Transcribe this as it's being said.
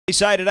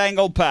Race 8 at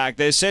Angle-Park.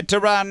 They're set to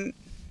run.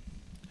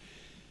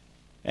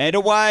 And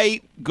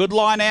away, good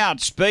line out.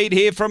 Speed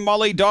here from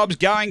Molly Dobbs,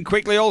 going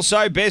quickly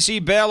also Bessie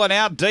Bell, and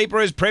out deeper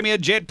is Premier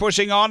Jet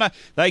pushing on.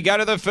 They go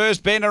to the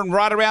first bend and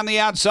right around the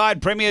outside.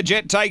 Premier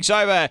Jet takes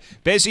over.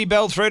 Bessie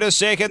Bell through to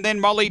second, then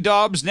Molly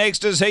Dobbs.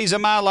 Next is He's a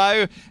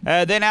Marlowe.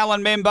 Then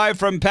Alan Membo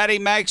from Paddy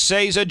Max.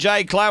 She's a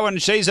J. Clow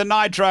and She's a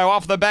Nitro.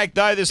 Off the back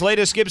though, this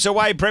leader skips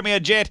away. Premier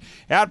Jet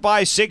out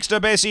by 6 to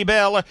Bessie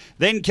Bell.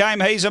 Then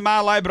came He's a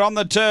Marlowe, but on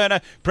the turn,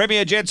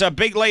 Premier Jet's a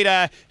big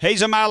leader.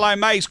 He's a Marlowe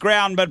makes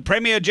ground, but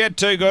Premier Jet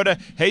too good.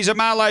 He's a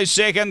Marlowe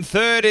second.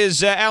 Third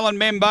is Alan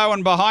Membo,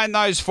 and behind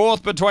those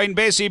fourth between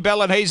Bessie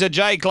Bell and He's a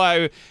J.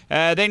 Clow.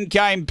 Then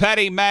came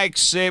Paddy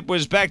Max. It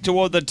was back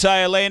toward the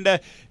tail end.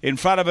 In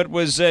front of it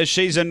was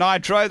She's a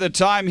Nitro. The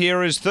time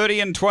here is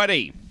 30 and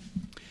 20.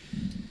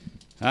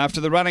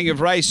 After the running of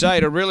race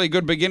 8, a really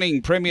good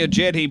beginning. Premier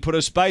Jet, he put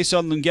a space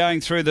on them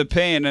going through the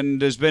pen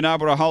and has been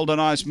able to hold a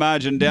nice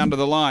margin down to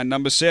the line.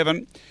 Number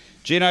 7.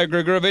 Gino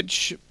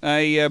Grigorovich,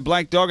 a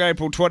black dog,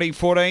 April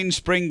 2014,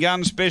 Spring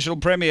Gun Special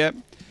Premier.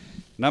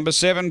 Number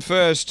 7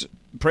 first,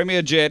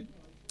 Premier Jet.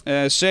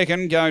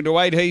 Second, going to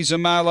 8, He's a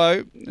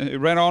Marlowe, who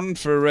ran on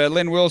for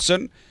Len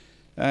Wilson.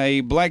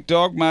 A black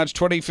dog, March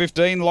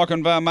 2015,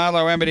 Lochinvar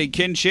Marlowe Amity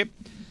Kinship.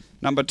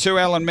 Number 2,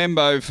 Alan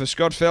Membo for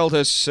Scott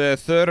Feltus.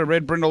 Third, a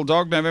red brindle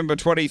dog, November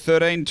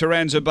 2013,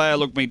 Taranza Bay,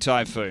 Look Me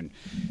Typhoon.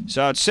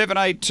 So it's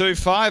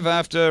 7-8-2-5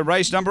 after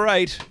race number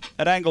 8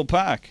 at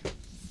Angle-Park.